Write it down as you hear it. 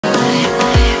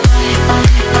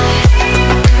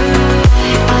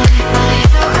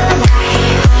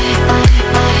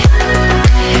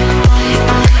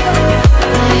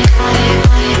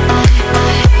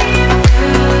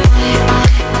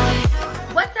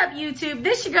up, YouTube?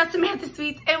 This your girl Samantha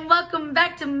Sweets, and welcome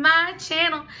back to my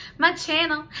channel.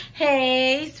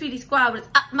 Hey, Sweetie Squad, what's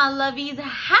up, my lovies?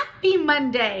 Happy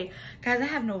Monday. Guys, I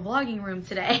have no vlogging room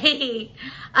today.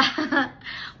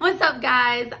 What's up,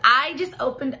 guys? I just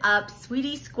opened up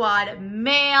Sweetie Squad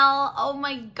mail. Oh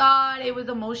my God, it was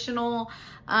emotional.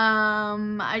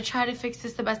 I tried to fix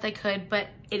this the best I could, but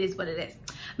it is what it is.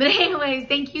 But anyways,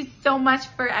 thank you so much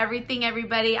for everything,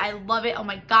 everybody. I love it. Oh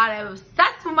my God, I'm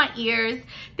obsessed with my ears.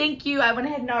 Thank you. I went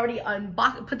ahead and already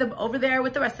unboxed, put them over there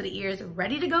with the rest of the ears,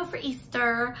 ready to go for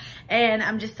Easter. And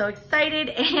I'm just so excited.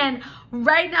 And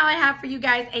right now I have for you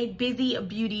guys a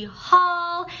BizyBeauty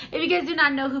haul. If you guys do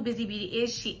not know who BizyBeauty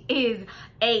is, she is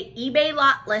a eBay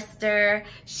Lot lister.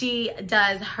 She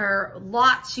does her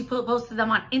lots. She posted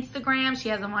them on Instagram. She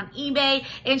has them on eBay.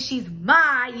 And she's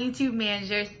my YouTube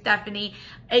manager, Stephanie,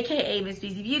 aka Miss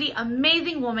BizyBeauty.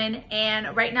 Amazing woman.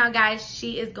 And right now, guys,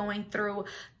 she is going through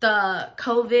the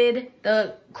COVID,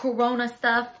 the Corona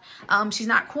stuff. She's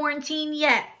not quarantined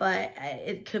yet, but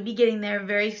it could be getting there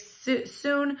very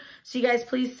soon. So you guys,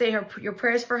 please say your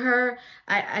prayers for her.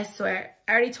 I swear,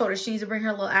 I already told her she needs to bring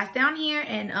her little ass down here,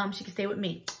 and she can stay with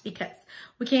me, because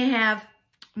we can't have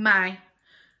my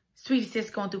sweetie sis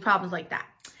going through problems like that.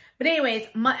 But anyways,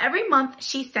 every month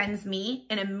she sends me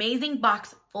an amazing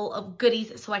box full of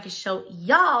goodies so I can show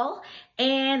y'all.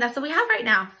 And that's what we have right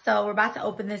now. So we're about to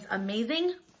open this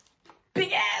amazing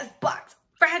big ass box.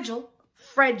 Fragile.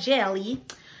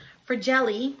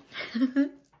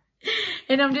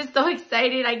 And I'm just so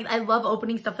excited. I love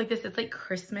opening stuff like this. It's like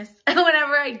Christmas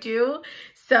whenever I do.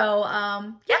 So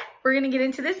yeah, we're gonna get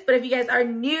into this. But if you guys are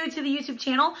new to the YouTube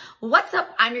channel, what's up?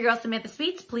 I'm your girl Samantha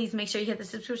Sweets. Please make sure you hit the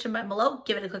subscription button below.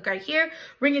 Give it a click right here.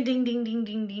 Ring a ding ding ding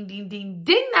ding ding ding ding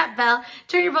ding that bell.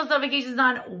 Turn your post notifications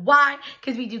on. Why?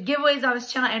 Because we do giveaways on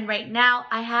this channel, and right now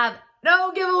I have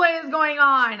no giveaways going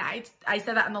on. I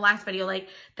said that in the last video, like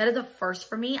that is a first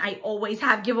for me. I always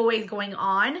have giveaways going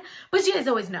on, but you guys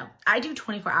always know I do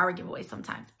 24-hour giveaways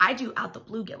sometimes. I do out the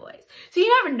blue giveaways. So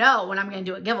you never know when I'm going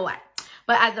to do a giveaway.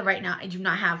 But as of right now, I do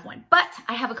not have one. But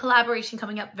I have a collaboration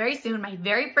coming up very soon. My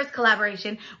very first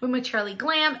collaboration with Maturely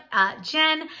Glam,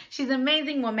 Jen. She's an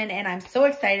amazing woman, and I'm so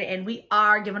excited. And we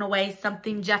are giving away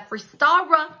something Jeffree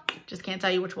Stara. Just can't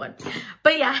tell you which one.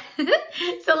 But yeah,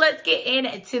 so let's get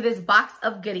into this box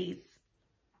of goodies.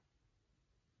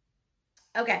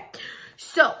 Okay,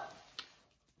 so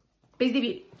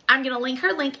BizyBeauty. I'm going to link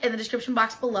her link in the description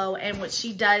box below. And what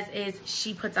she does is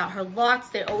she puts out her lots.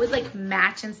 They always like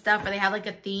match and stuff, or they have like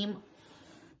a theme.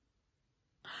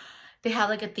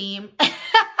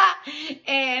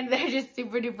 And they're just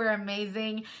super duper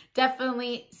amazing.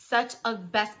 Definitely such a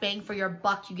best bang for your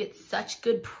buck. You get such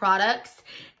good products.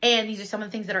 And these are some of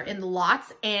the things that are in the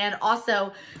lots. And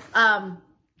also,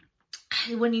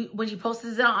 when she posts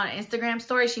it on an Instagram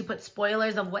story, she puts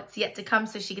spoilers of what's yet to come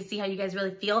so she can see how you guys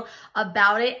really feel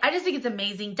about it. I just think it's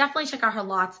amazing. Definitely check out her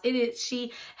lots.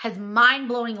 She has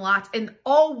mind-blowing lots, and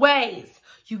always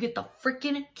you get the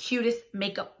freaking cutest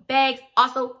makeup bags.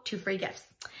 Also, 2 free gifts.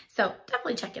 So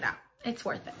definitely check it out. It's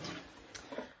worth it.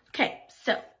 Okay,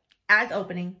 so as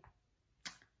opening,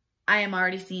 I am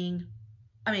already seeing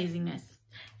amazingness.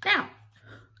 Now,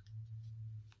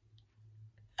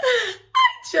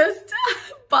 just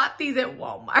bought these at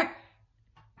Walmart.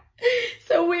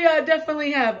 So we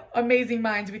definitely have amazing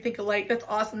minds. We think alike. That's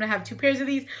awesome to have 2 pairs of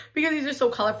these because these are so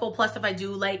colorful. Plus, if I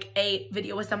do like a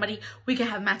video with somebody, we can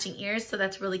have matching ears. So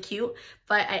that's really cute.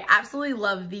 But I absolutely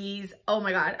love these. Oh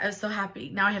my God, I was so happy.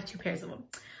 Now I have 2 pairs of them.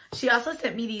 She also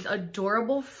sent me these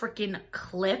adorable freaking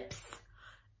clips.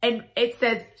 And it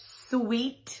says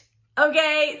sweet.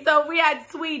 Okay, so we had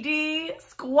Sweetie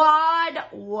Squad.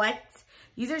 What?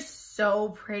 These are so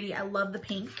pretty. I love the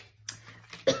pink.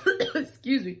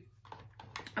 Excuse me.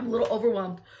 I'm a little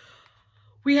overwhelmed.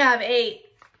 We have a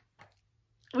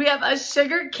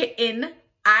Sugar Kitten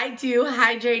I Do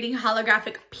Hydrating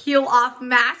Holographic Peel Off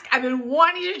Mask. I've been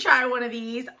wanting to try one of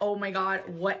these. Oh my God.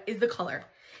 What is the color?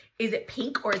 Is it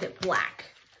pink or is it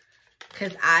black?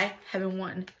 Because I have been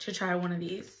wanting to try one of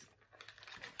these.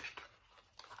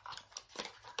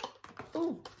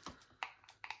 Ooh.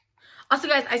 Also,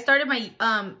 guys, I started my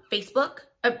Facebook.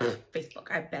 I bet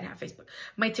I have Facebook.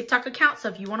 My TikTok account. So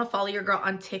if you want to follow your girl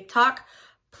on TikTok,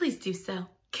 please do so.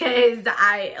 Because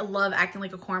I love acting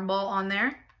like a cornball on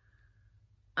there.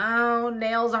 Oh,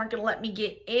 nails aren't going to let me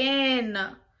get in.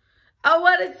 I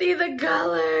want to see the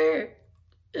color.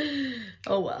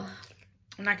 Oh, well.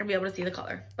 I'm not going to be able to see the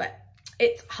color. But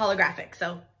it's holographic.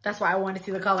 So that's why I want to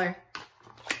see the color.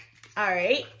 All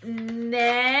right.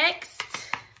 Next.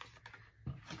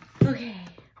 Okay,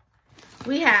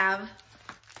 we have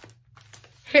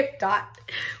HipDot.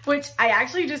 which I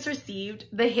actually just received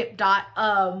the HipDot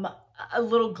a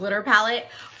little glitter palette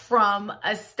from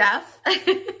a Steph.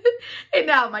 And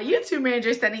now my YouTube manager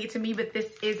is sending it to me, but this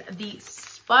is the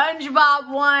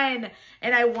SpongeBob one.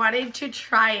 And I wanted to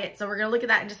try it. So we're going to look at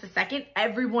that in just a second.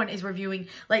 Everyone is reviewing,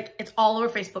 like it's all over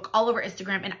Facebook, all over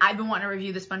Instagram. And I've been wanting to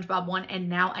review the SpongeBob one and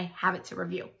now I have it to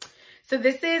review. So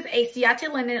this is a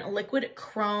Ciate Linen Liquid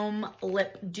Chrome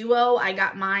Lip Duo. I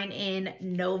got mine in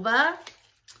Nova.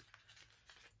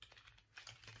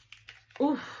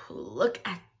 Ooh, look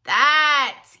at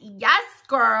that. Yes,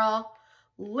 girl.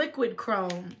 Liquid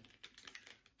Chrome.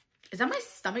 Is that my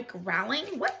stomach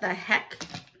growling? What the heck?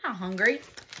 I'm not hungry.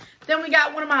 Then we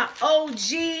got one of my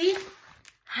OG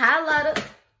highlighter.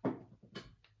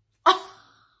 Oh.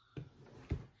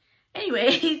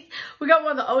 Anyways, we got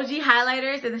one of the OG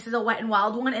highlighters, and this is a Wet n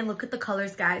Wild one. And look at the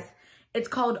colors, guys. It's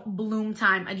called Bloom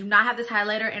Time. I do not have this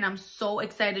highlighter, and I'm so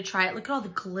excited to try it. Look at all the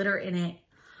glitter in it.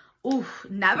 Ooh,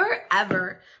 never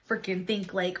ever freaking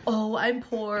think like, oh, I'm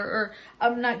poor or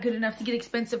I'm not good enough to get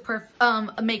expensive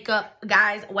makeup.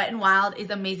 Guys, Wet n Wild is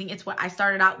amazing. It's what I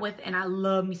started out with, and I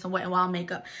love me some Wet n Wild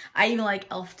makeup. I even like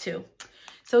e.l.f. too.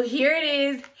 So here it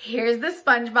is. Here's the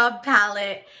SpongeBob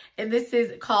palette, and this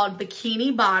is called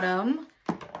Bikini Bottom.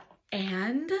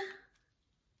 And here's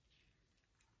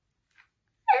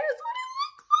what it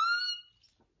looks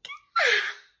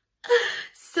like.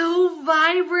 So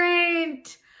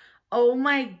vibrant. Oh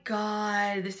my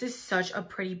God, this is such a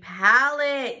pretty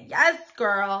palette. Yes,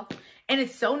 girl. And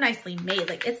it's so nicely made.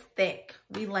 Like, it's thick.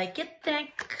 We like it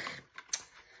thick.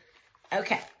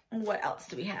 Okay, what else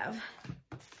do we have?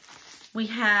 We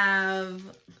have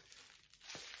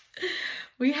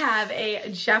a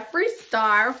Jeffree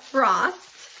Star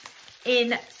Frost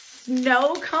in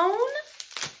Snow Cone.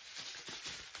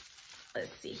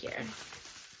 Let's see here.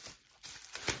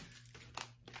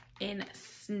 In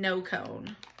Snow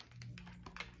Cone.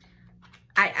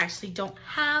 I actually don't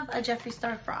have a Jeffree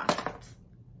Star Frost.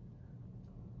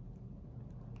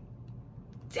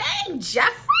 Dang,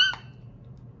 Jeffree!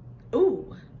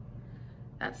 Ooh,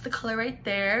 that's the color right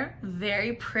there.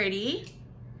 Very pretty.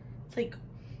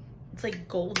 It's like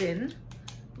golden.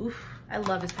 Oof, I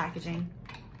love his packaging.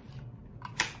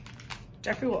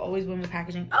 Jeffree will always win with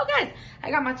packaging. Oh, guys,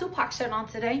 I got my Tupac shirt on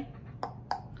today.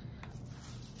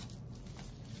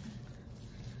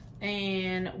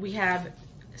 And we have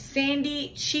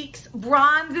Sandy Cheeks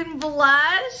Bronze and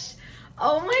Blush.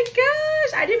 Oh my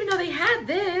gosh, I didn't even know they had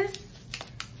this.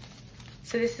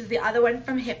 So this is the other one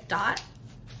from HipDot.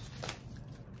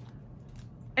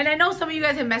 And I know some of you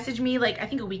guys have messaged me like I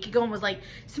think a week ago and was like,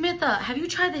 Samantha, have you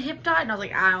tried the HipDot? And I was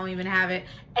like, I don't even have it.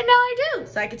 And now I do.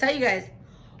 So I can tell you guys,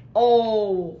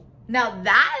 oh, now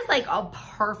that is like a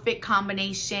perfect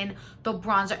combination. The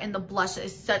bronzer and the blush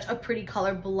is such a pretty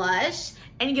color blush.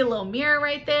 And you get a little mirror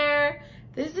right there.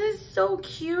 This is so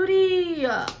cutie.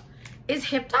 Is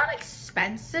HipDot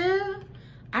expensive?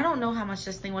 I don't know how much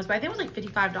this thing was, but I think it was like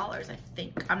 $55, I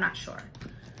think. I'm not sure.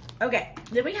 Okay,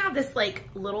 then we have this like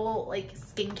little like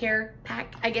skincare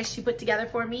pack, I guess she put together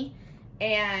for me.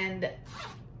 And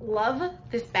love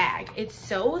this bag. It's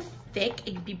so thick.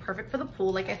 It could be perfect for the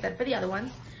pool, like I said for the other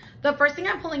ones. The first thing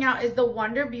I'm pulling out is the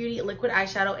Wonder Beauty Liquid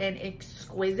Eyeshadow in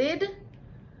Exquisite.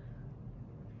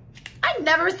 I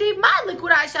never received my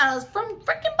liquid eyeshadows from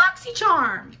freaking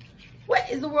BoxyCharm. What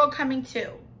is the world coming to?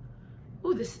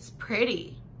 Ooh, this is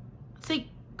pretty. It's like,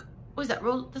 what is that?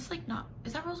 Rose, that's like not,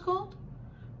 is that rose gold?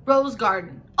 Rose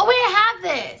Garden. Oh wait, I have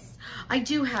this. I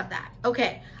do have that.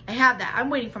 Okay, I have that.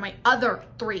 I'm waiting for my other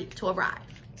 3 to arrive.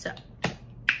 So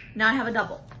now I have a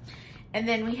double. And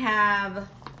then we have,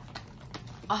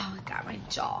 oh my God, my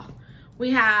jaw. We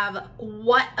have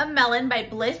What a Melon by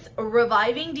Bliss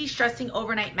Reviving De-Stressing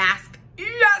Overnight Mask.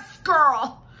 Yes,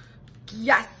 girl.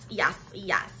 Yes, yes,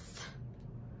 yes.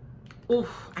 Ooh,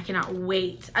 I cannot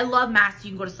wait. I love masks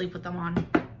you can go to sleep with them on.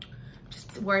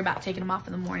 Just worry about taking them off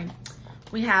in the morning.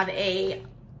 We have a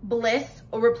Bliss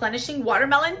Replenishing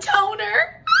Watermelon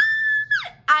Toner.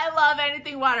 I love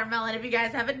anything watermelon. If you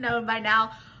guys haven't known by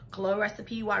now, Glow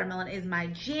Recipe Watermelon is my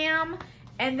jam.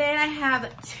 And then I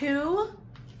have 2,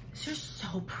 these are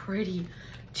so pretty,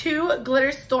 2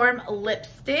 Glitter Storm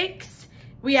lipsticks.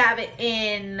 We have it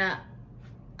in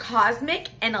Cosmic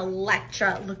and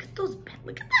Electra. Look at those,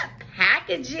 look at that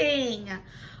packaging.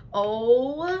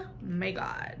 Oh my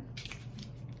God.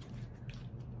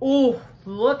 Oh,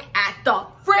 look at the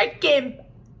freaking,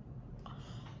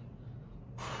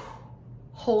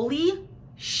 holy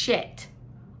shit.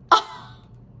 Oh.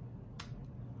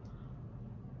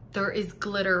 There is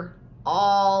glitter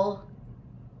all.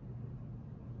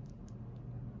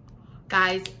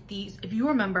 Guys, these, if you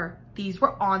remember, these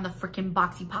were on the freaking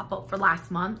Boxy pop-up for last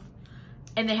month.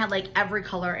 And they had like every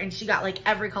color, and she got like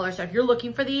every color. So if you're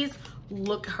looking for these,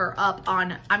 look her up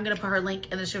on, I'm gonna put her link in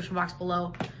the description box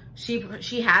below. She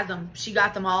has them. She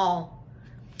got them all.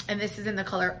 And this is in the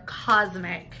color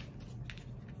Cosmic.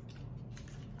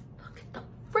 Look at the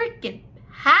freaking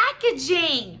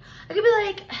packaging. I could be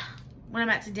like, when I'm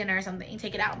out to dinner or something,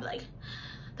 take it out and be like,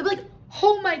 they'll be like,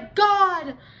 oh my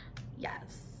God.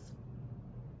 Yes.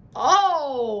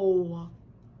 Oh,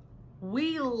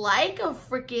 we like a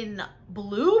freaking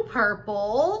blue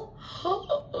purple.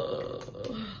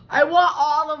 I want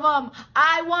all of them.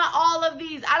 I want all of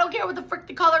these. I don't care what the frick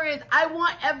the color is. I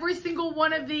want every single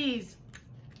one of these.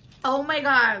 Oh my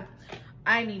God.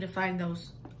 I need to find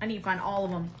those. I need to find all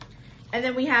of them. And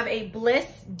then we have a Bliss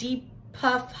Deep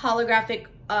Puff Holographic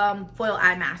Foil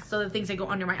Eye Mask. So the things that go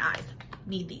under my eyes.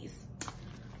 Need these.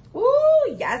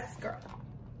 Ooh, yes, girl.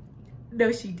 No,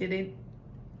 she didn't.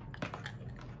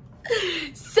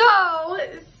 So,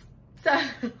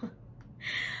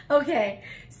 okay.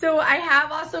 So I have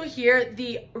also here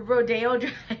the Rodeo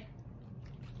Dry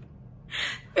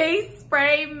Face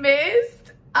Spray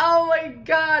Mist. Oh my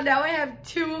God, now I have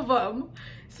 2 of them.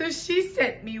 So she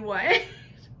sent me one.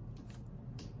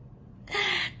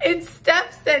 And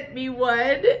Steph sent me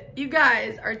one. You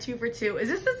guys are 2 for 2. Is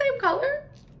this the same color?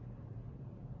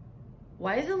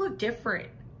 Why does it look different?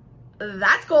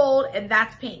 That's gold and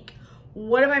that's pink.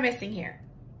 What am I missing here?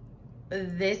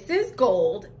 This is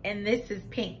gold and this is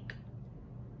pink.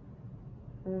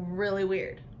 Really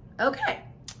weird. Okay.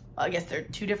 Well, I guess they're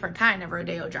 2 different kind of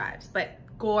Rodeo Drives, but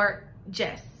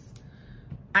gorgeous.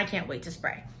 I can't wait to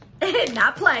spray.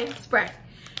 Not play, spray.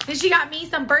 Then she got me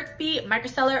some Burt's Bees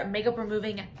Micellar Makeup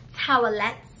Removing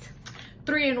Towelettes.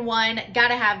 3-in-1.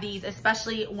 Gotta have these,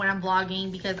 especially when I'm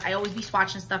vlogging, because I always be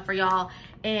swatching stuff for y'all.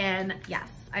 And yes,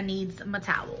 I need my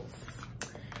towels.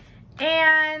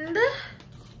 And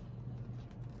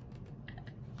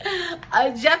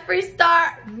a Jeffree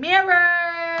Star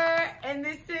mirror. And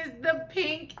this is the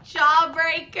pink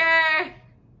jawbreaker.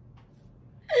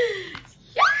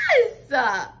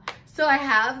 Yes! So I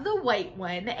have the white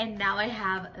one and now I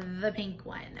have the pink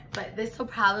one. But this will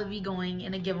probably be going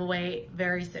in a giveaway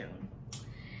very soon.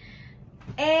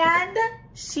 And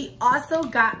she also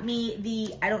got me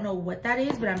the, I don't know what that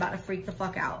is, but I'm about to freak the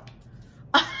fuck out.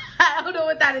 I don't know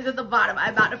what that is at the bottom.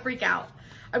 I'm about to freak out.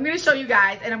 I'm going to show you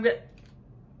guys and I'm going to...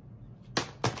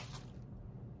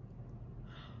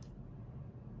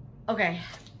 Okay,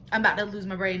 I'm about to lose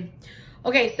my brain.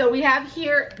 Okay, so we have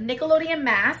here Nickelodeon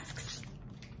masks.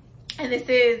 And this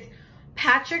is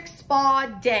Patrick Spa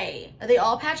Day. Are they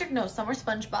all Patrick? No, some are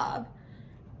SpongeBob.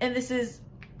 And this is...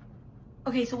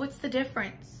 Okay, so what's the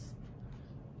difference?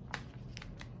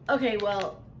 Okay,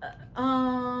 well,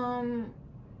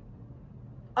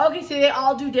 okay, so they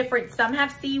all do different. Some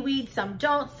have seaweed, some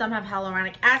don't. Some have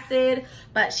hyaluronic acid,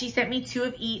 but she sent me 2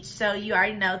 of each, so you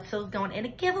already know Till's going in a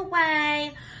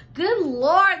giveaway. Good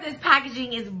Lord, this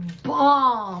packaging is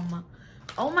bomb.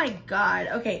 Oh my God.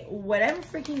 Okay, what I'm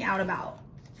freaking out about.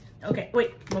 Okay,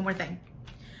 wait, one more thing.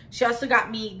 She also got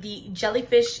me the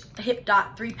Jellyfish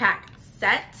HipDot 3-pack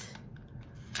set.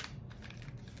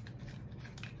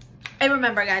 And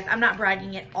remember, guys, I'm not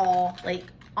bragging at all. Like,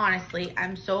 honestly,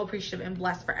 I'm so appreciative and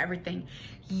blessed for everything.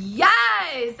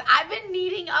 Yes! I've been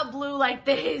needing a blue like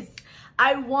this.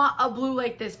 I want a blue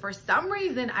like this. For some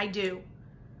reason, I do.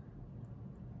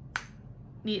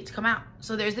 Need it to come out.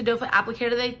 So there's the doe foot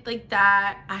applicator like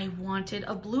that. I wanted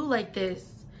a blue like this.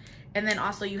 And then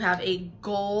also you have a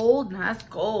gold. No, that's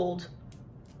gold.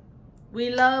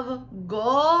 We love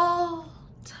gold.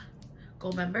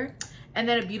 Gold member. And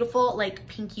then a beautiful like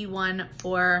pinky one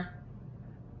for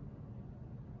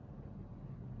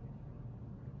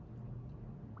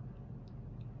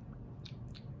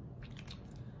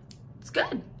it's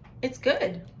good. It's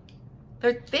good.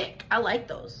 They're thick. I like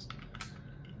those.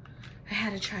 I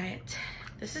had to try it.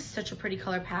 This is such a pretty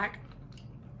color pack.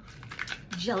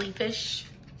 Jellyfish.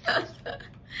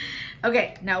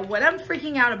 Okay, now what I'm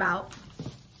freaking out about,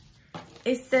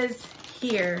 it says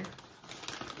here,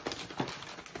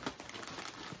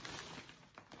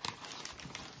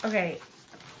 okay,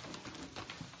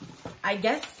 I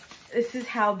guess this is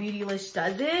how Beautylish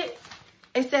does it.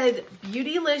 It says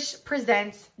Beautylish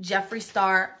presents Jeffree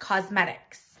Star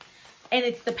Cosmetics. And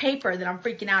it's the paper that I'm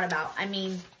freaking out about. I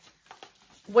mean,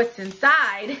 what's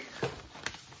inside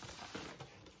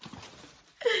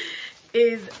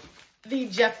is the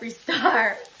Jeffree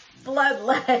Star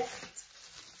Bloodlust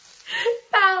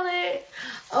palette.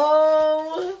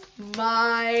 Oh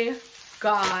my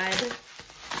God.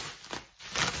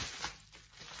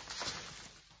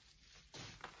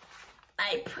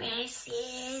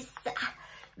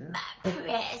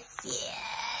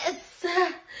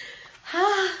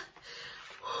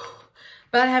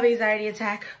 About to have an anxiety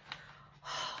attack.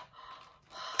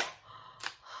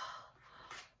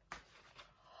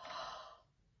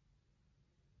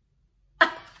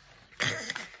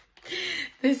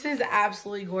 This is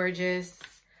absolutely gorgeous.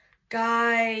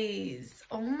 Guys,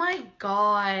 oh my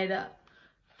God.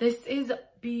 This is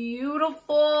beautiful.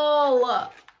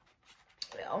 Oh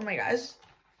my gosh.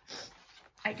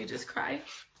 I could just cry.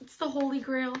 It's the Holy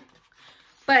Grail.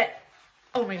 But,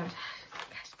 oh my God.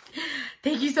 Gosh.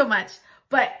 Thank you so much.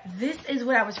 But this is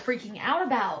what I was freaking out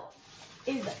about,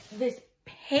 is this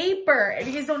paper. If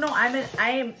you guys don't know, I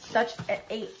am such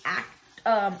a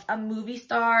movie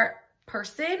star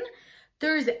person.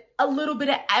 There's a little bit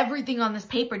of everything on this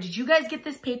paper. Did you guys get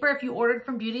this paper? If you ordered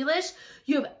from Beautylish,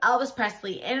 you have Elvis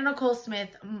Presley, Anna Nicole Smith,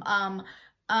 oh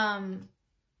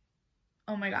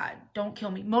my God, don't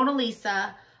kill me, Mona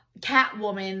Lisa,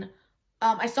 Catwoman.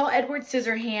 I saw Edward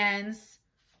Scissorhands.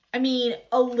 I mean,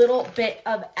 a little bit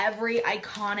of every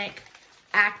iconic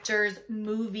actor's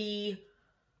movie.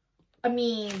 I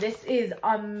mean, this is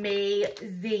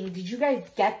amazing. Did you guys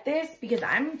get this? Because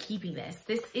I'm keeping this.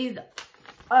 This is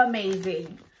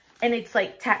amazing. And it's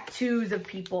like tattoos of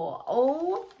people.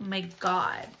 Oh my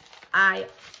God. I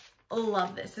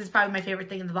love this. This is probably my favorite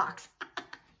thing in the box.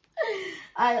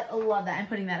 I love that. I'm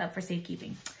putting that up for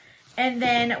safekeeping. And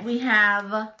then we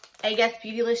have, I guess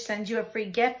Beautylish sends you a free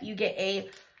gift. You get a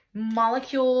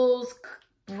Molecules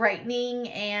brightening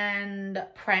and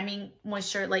priming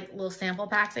moisture, like little sample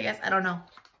packs, I guess. I don't know.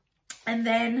 And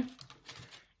then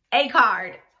a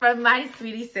card from my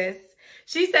sweetie sis.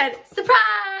 She said,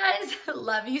 surprise!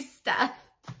 Love you, Steph.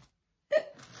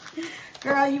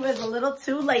 Girl, you was a little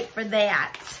too late for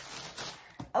that.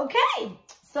 Okay,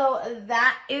 so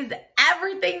that is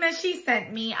everything that she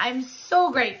sent me. I'm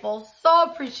so grateful,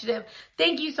 so appreciative.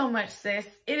 Thank you so much, sis.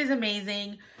 It is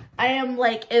amazing. I am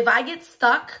like, if I get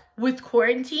stuck with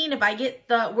quarantine, if I get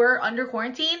we're under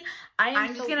quarantine,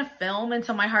 I'm just gonna film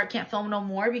until my heart can't film no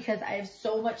more, because I have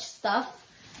so much stuff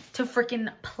to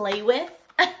freaking play with.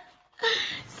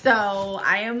 So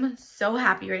I am so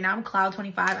happy right now. I'm cloud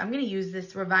 25. I'm going to use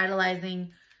this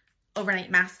revitalizing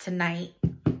overnight mask tonight.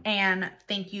 And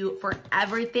thank you for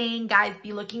everything. Guys,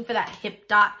 be looking for that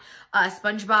HipDot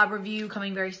SpongeBob review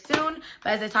coming very soon.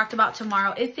 But as I talked about,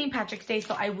 tomorrow is St. Patrick's Day,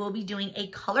 so I will be doing a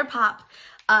ColourPop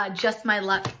Just My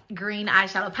Luck green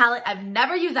eyeshadow palette. I've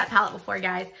never used that palette before,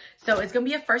 guys. So it's going to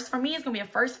be a first for me. It's going to be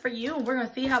a first for you. And we're going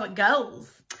to see how it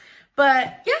goes.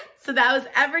 But yeah, so that was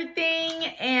everything.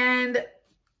 And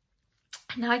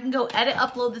now I can go edit,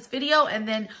 upload this video, and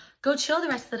then go chill the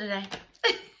rest of the day.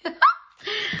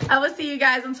 I will see you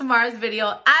guys on tomorrow's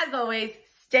video. As always,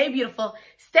 stay beautiful,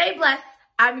 stay blessed.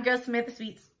 I'm your girl, Samantha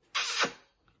Sweets.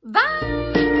 Bye.